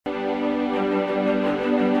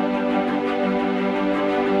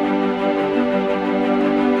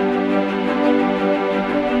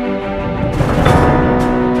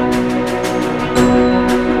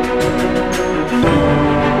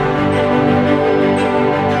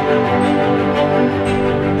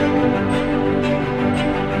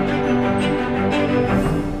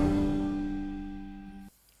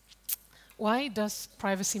does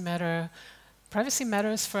privacy matter? Privacy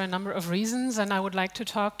matters for a number of reasons, and I would like to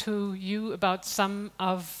talk to you about some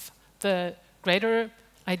of the greater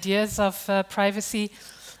ideas of privacy,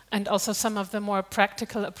 and also some of the more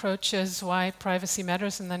practical approaches why privacy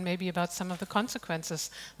matters, and then maybe about some of the consequences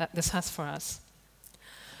that this has for us.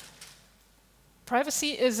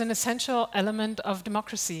 Privacy is an essential element of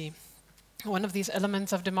democracy. One of these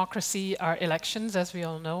elements of democracy are elections, as we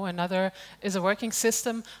all know. Another is a working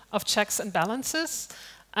system of checks and balances.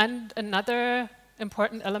 And another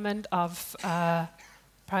important element of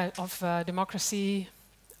democracy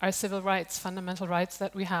are civil rights, fundamental rights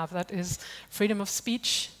that we have. That is freedom of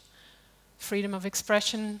speech, freedom of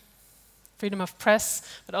expression, freedom of press,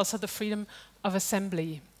 but also the freedom of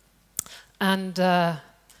assembly. And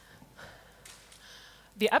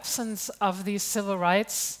the absence of these civil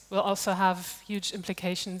rights will also have huge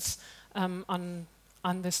implications on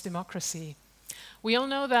this democracy. We all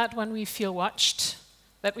know that when we feel watched,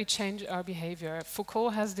 that we change our behavior. Foucault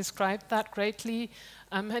has described that greatly,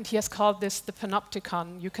 and he has called this the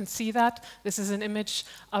panopticon. You can see that. This is an image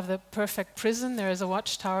of the perfect prison. There is a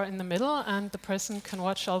watchtower in the middle, and the person can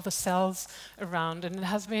watch all the cells around. And it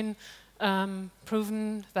has been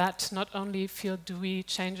proven that not only do we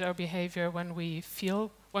change our behavior when we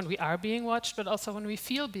are being watched, but also when we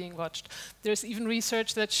feel being watched. There's even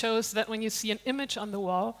research that shows that when you see an image on the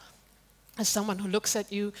wall, as someone who looks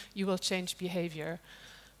at you, you will change behavior.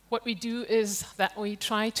 What we do is that we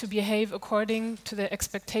try to behave according to the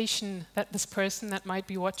expectation that this person that might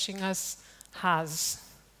be watching us has.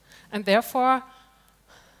 And therefore,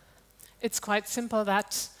 it's quite simple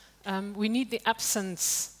that we need the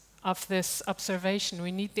absence of this observation.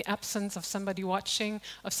 We need the absence of somebody watching,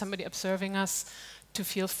 of somebody observing us, to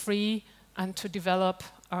feel free and to develop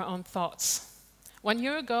our own thoughts. 1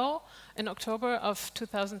 year ago, in October of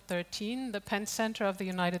 2013, the Penn Center of the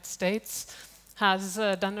United States has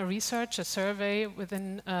done a research, a survey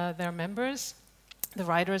within their members, the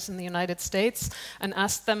writers in the United States, and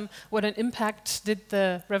asked them what an impact did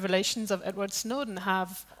the revelations of Edward Snowden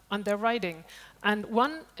have on their writing. And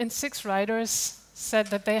 1 in 6 writers said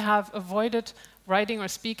that they have avoided writing or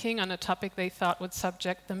speaking on a topic they thought would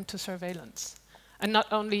subject them to surveillance. And not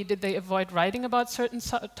only did they avoid writing about certain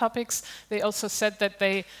topics, they also said that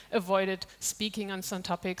they avoided speaking on some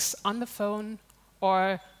topics on the phone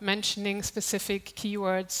or mentioning specific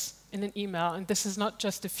keywords in an email. And this is not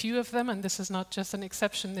just a few of them, and this is not just an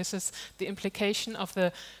exception. This is the implication of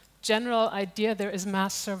the general idea there is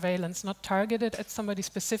mass surveillance, not targeted at somebody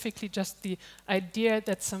specifically, just the idea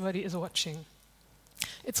that somebody is watching.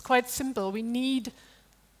 It's quite simple. We need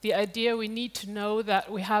the idea, we need to know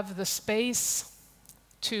that we have the space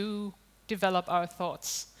to develop our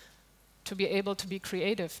thoughts, to be able to be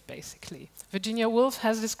creative, basically. Virginia Woolf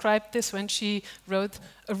has described this when she wrote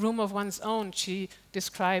A Room of One's Own. She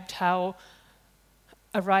described how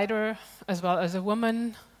a writer, as well as a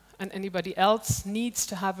woman, and anybody else needs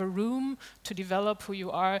to have a room to develop who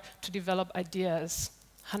you are, to develop ideas.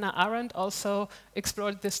 Hannah Arendt also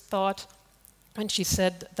explored this thought when she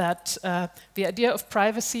said that the idea of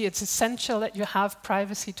privacy, it's essential that you have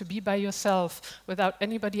privacy to be by yourself without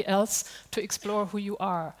anybody else, to explore who you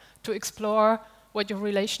are, to explore what your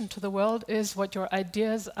relation to the world is, what your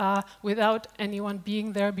ideas are, without anyone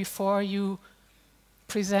being there before you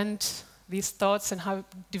present these thoughts and how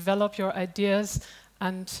develop your ideas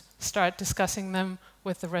and start discussing them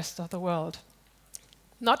with the rest of the world.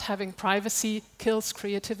 Not having privacy kills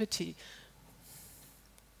creativity.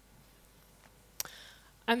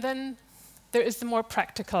 And then there is the more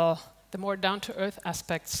practical, the more down-to-earth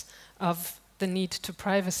aspects of the need to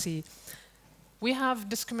privacy. We have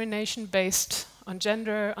discrimination based on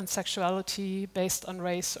gender, on sexuality, based on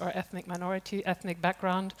race or ethnic minority, ethnic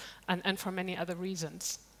background, and for many other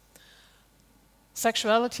reasons.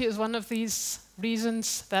 Sexuality is one of these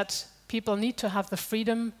reasons that people need to have the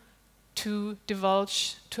freedom to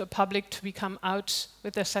divulge to a public, to become out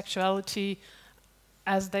with their sexuality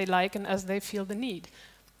as they like and as they feel the need.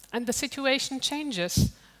 And the situation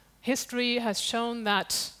changes. History has shown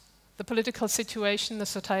that the political situation, the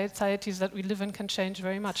societies that we live in can change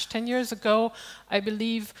very much. 10 years ago, I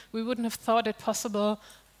believe we wouldn't have thought it possible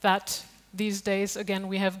that these days, again,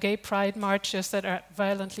 we have gay pride marches that are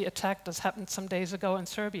violently attacked, as happened some days ago in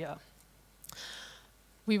Serbia.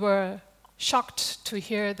 We were shocked to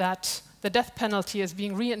hear that the death penalty is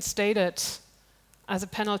being reinstated as a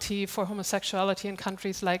penalty for homosexuality in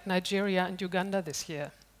countries like Nigeria and Uganda this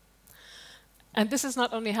year. And this is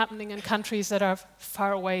not only happening in countries that are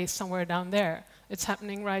far away somewhere down there. It's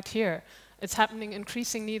happening right here. It's happening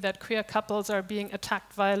increasingly that queer couples are being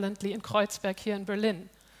attacked violently in Kreuzberg here in Berlin.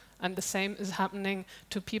 And the same is happening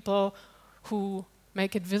to people who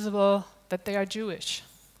make it visible that they are Jewish,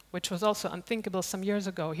 which was also unthinkable some years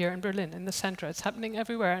ago here in Berlin, in the center. It's happening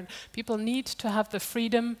everywhere, and people need to have the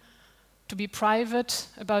freedom to be private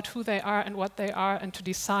about who they are and what they are, and to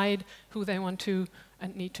decide who they want to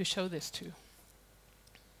and need to show this to.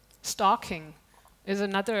 Stalking is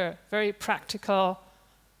another very practical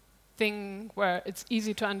thing where it's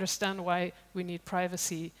easy to understand why we need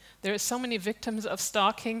privacy. There are so many victims of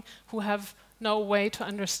stalking who have no way to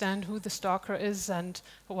understand who the stalker is and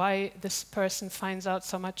why this person finds out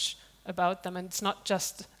so much about them. And it's not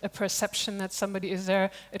just a perception that somebody is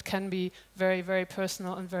there, it can be very, very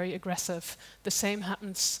personal and very aggressive. The same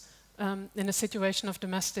happens in a situation of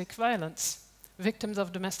domestic violence. Victims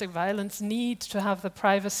of domestic violence need to have the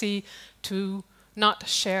privacy to not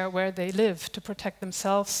share where they live, to protect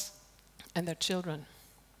themselves and their children.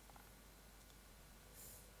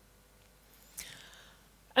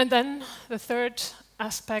 And then the third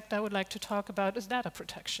aspect I would like to talk about is data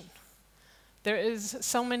protection. There is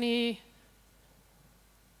so many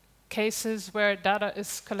cases where data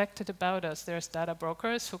is collected about us. There's data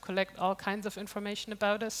brokers who collect all kinds of information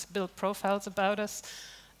about us, build profiles about us,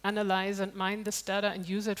 analyze and mine this data and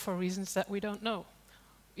use it for reasons that we don't know.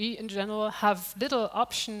 We, in general, have little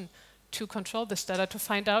option to control this data, to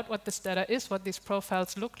find out what this data is, what these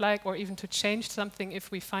profiles look like, or even to change something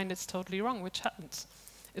if we find it's totally wrong, which happens.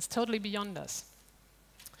 It's totally beyond us.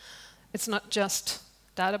 It's not just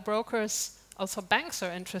data brokers, also banks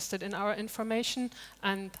are interested in our information,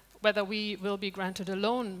 and whether we will be granted a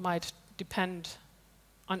loan might depend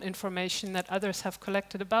on information that others have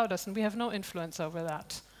collected about us, and we have no influence over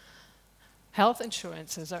that. Health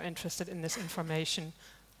insurances are interested in this information,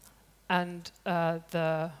 and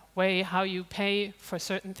the way how you pay for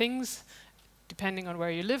certain things, depending on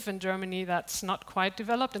where you live. In Germany, that's not quite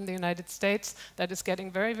developed. In the United States, that is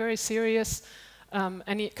getting very, very serious.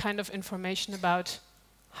 Any kind of information about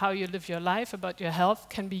how you live your life, about your health,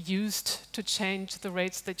 can be used to change the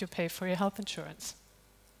rates that you pay for your health insurance.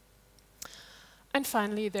 And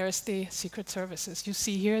finally, there's the secret services. You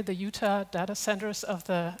see here the Utah data centers of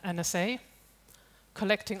the NSA,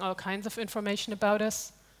 collecting all kinds of information about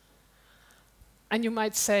us. And you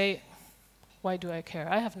might say, why do I care?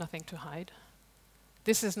 I have nothing to hide.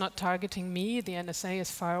 This is not targeting me. The NSA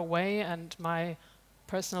is far away, and my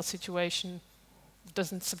personal situation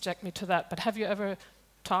doesn't subject me to that. But have you ever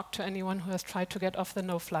talked to anyone who has tried to get off the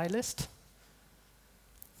no-fly list?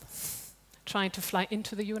 Trying to fly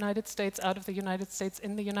into the United States, out of the United States,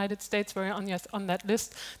 in the United States, where you're on that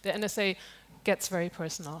list, the NSA gets very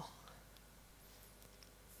personal.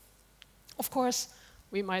 Of course,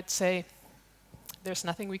 we might say, there's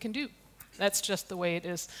nothing we can do. That's just the way it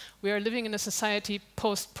is. We are living in a society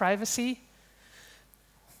post-privacy.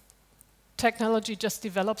 Technology just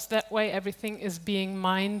develops that way. Everything is being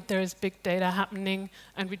mined. There is big data happening,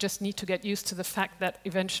 and we just need to get used to the fact that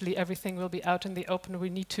eventually everything will be out in the open. We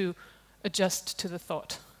need to adjust to the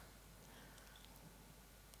thought.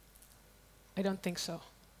 I don't think so.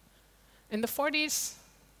 In the 40s,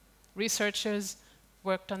 researchers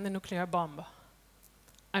worked on the nuclear bomb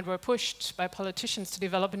and were pushed by politicians to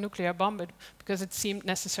develop a nuclear bomb because it seemed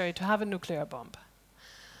necessary to have a nuclear bomb.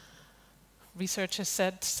 Researchers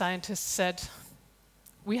said, scientists said,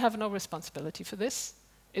 we have no responsibility for this.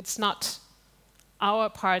 It's not our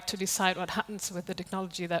part to decide what happens with the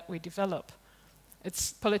technology that we develop.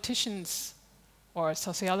 It's politicians or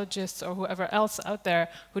sociologists or whoever else out there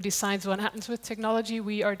who decides what happens with technology.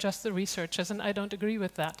 We are just the researchers, and I don't agree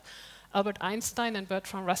with that. Albert Einstein and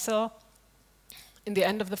Bertrand Russell, in the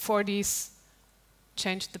end of the 40s,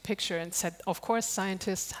 changed the picture and said, of course,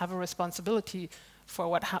 scientists have a responsibility for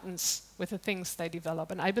what happens with the things they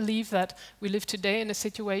develop. And I believe that we live today in a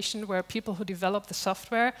situation where people who develop the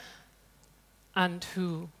software and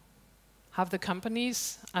who have the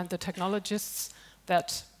companies and the technologists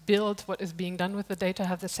that build what is being done with the data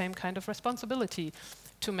have the same kind of responsibility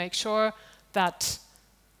to make sure that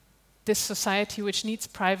this society, which needs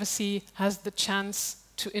privacy, has the chance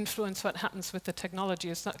to influence what happens with the technology.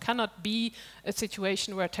 It cannot be a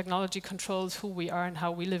situation where technology controls who we are and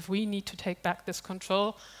how we live. We need to take back this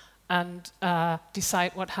control and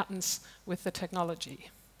decide what happens with the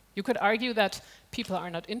technology. You could argue that people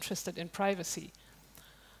are not interested in privacy.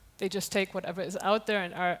 They just take whatever is out there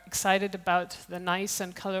and are excited about the nice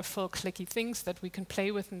and colorful, clicky things that we can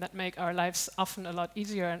play with and that make our lives often a lot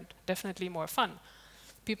easier and definitely more fun.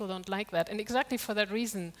 People don't like that. And exactly for that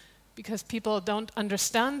reason, because people don't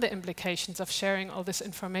understand the implications of sharing all this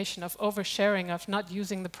information, of oversharing, of not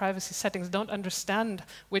using the privacy settings, don't understand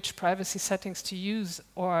which privacy settings to use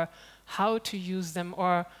or how to use them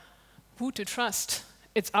or who to trust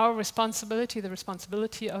it's our responsibility, the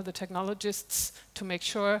responsibility of the technologists, to make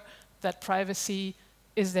sure that privacy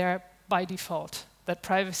is there by default, that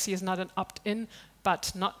privacy is not an opt-in,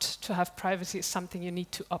 but not to have privacy is something you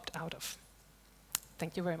need to opt out of.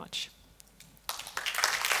 Thank you very much.